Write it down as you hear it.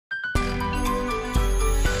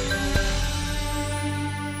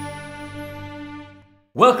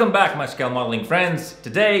Welcome back, my scale modeling friends.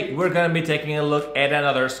 Today we're going to be taking a look at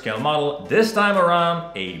another scale model, this time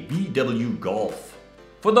around a VW Golf.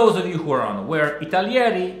 For those of you who are unaware,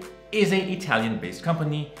 Italieri is an Italian-based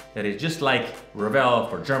company that is just like Revell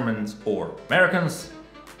for Germans or Americans,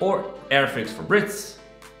 or Airfix for Brits,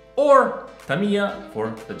 or Tamiya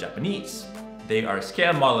for the Japanese. They are a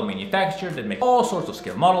scale model manufacturer that makes all sorts of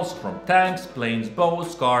scale models, from tanks, planes,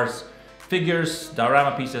 boats, cars, figures,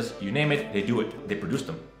 diorama pieces, you name it, they do it, they produce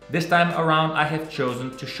them. This time around I have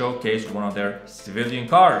chosen to showcase one of their civilian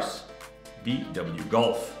cars, VW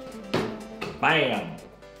Golf. Bam!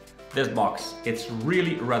 This box, it's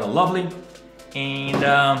really rather lovely, and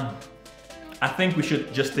I think we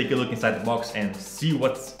should just take a look inside the box and see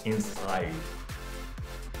what's inside.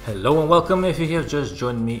 Hello and welcome. If you have just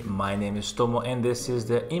joined me, my name is Tomo and this is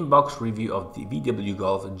the inbox review of the VW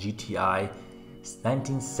Golf GTI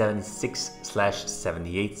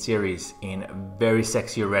 1976/78 series in very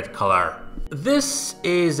sexy red color. This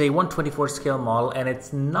is a 1/24 scale model and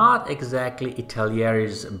it's not exactly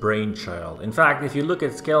Italieri's brainchild. In fact, if you look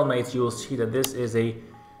at scale mates, you will see that this is a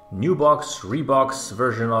new box, rebox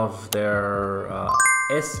version of their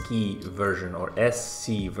SK version or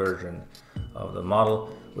SC version of the model,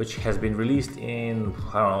 which has been released in,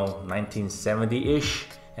 I don't know, 1970-ish.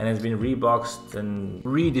 And has been reboxed and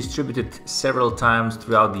redistributed several times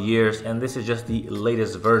throughout the years, and this is just the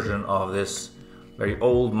latest version of this very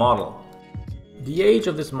old model. The age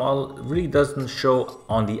of this model really doesn't show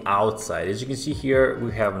on the outside. As you can see here,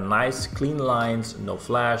 we have nice clean lines, no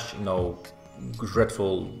flash, no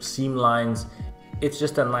dreadful seam lines. It's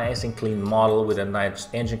just a nice and clean model with a nice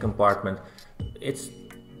engine compartment. It's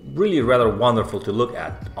really rather wonderful to look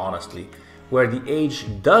at, honestly. Where the age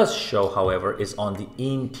does show, however, is on the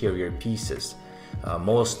interior pieces.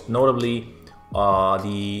 Most notably,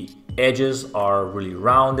 the edges are really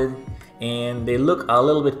rounded and they look a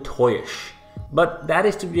little bit toyish. But that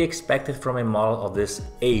is to be expected from a model of this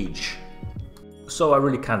age. So I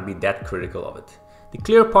really can't be that critical of it. The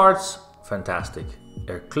clear parts, fantastic.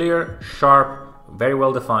 They're clear, sharp, very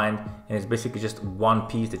well defined, and it's basically just one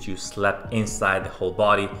piece that you slap inside the whole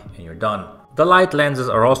body and you're done. The light lenses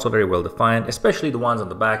are also very well defined, especially the ones on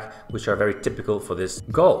the back, which are very typical for this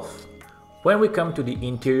Golf. When we come to the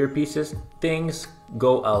interior pieces, things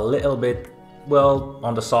go a little bit, well,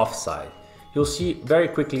 on the soft side. You'll see very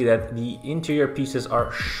quickly that the interior pieces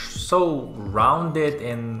are so rounded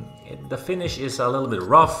and the finish is a little bit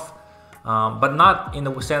rough, but not in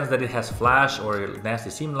the sense that it has flash or nasty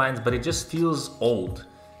seam lines, but it just feels old,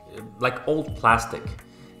 like old plastic.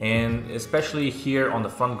 And especially here on the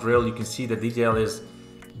front grille, you can see the detail is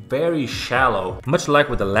very shallow, much like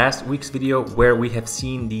with the last week's video where we have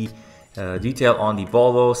seen the detail on the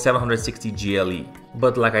Volvo 760 GLE.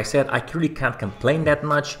 But like I said, I really can't complain that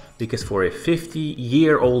much because for a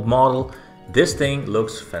 50-year-old model, this thing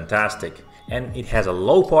looks fantastic. And it has a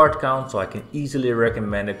low part count, so I can easily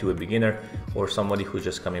recommend it to a beginner or somebody who's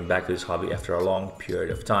just coming back to this hobby after a long period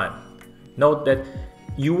of time. Note that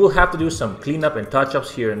you will have to do some cleanup and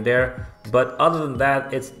touch-ups here and there, but other than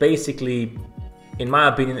that, it's basically, in my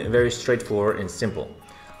opinion, very straightforward and simple.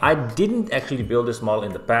 I didn't actually build this model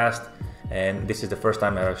in the past, and this is the first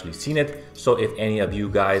time I've actually seen it, so if any of you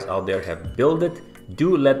guys out there have built it,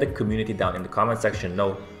 do let the community down in the comment section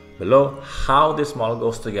know below how this model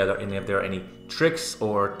goes together and if there are any tricks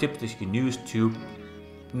or tips that you can use to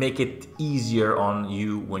make it easier on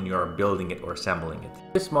you when you're building it or assembling it.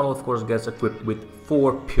 This model of course gets equipped with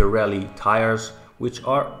 4 Pirelli tires, which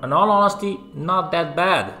are, in all honesty, not that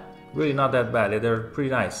bad. Really not that bad. They're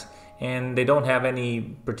pretty nice. And they don't have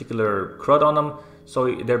any particular crud on them,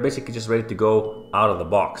 so they're basically just ready to go out of the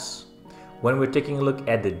box. When we're taking a look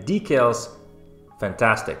at the decals,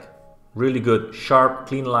 fantastic. Really good, sharp,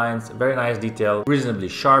 clean lines, very nice detail, reasonably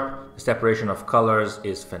sharp. The separation of colors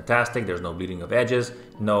is fantastic. There's no bleeding of edges,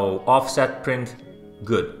 no offset print.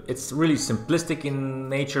 Good. It's really simplistic in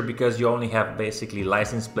nature because you only have basically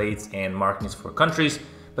license plates and markings for countries,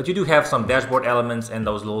 but you do have some dashboard elements and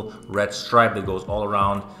those little red stripe that goes all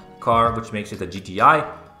around the car, which makes it a GTI,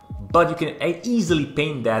 but you can easily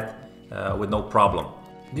paint that with no problem.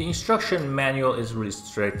 The instruction manual is really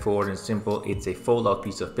straightforward and simple. It's a fold-out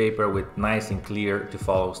piece of paper with nice and clear to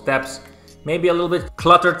follow steps. Maybe a little bit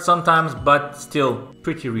cluttered sometimes, but still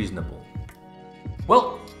pretty reasonable.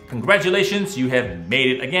 Well, congratulations, you have made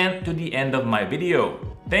it again to the end of my video.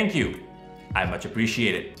 Thank you. I much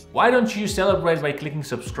appreciate it. Why don't you celebrate by clicking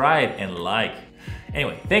subscribe and like?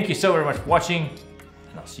 Anyway, thank you so very much for watching,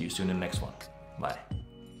 and I'll see you soon in the next one. Bye.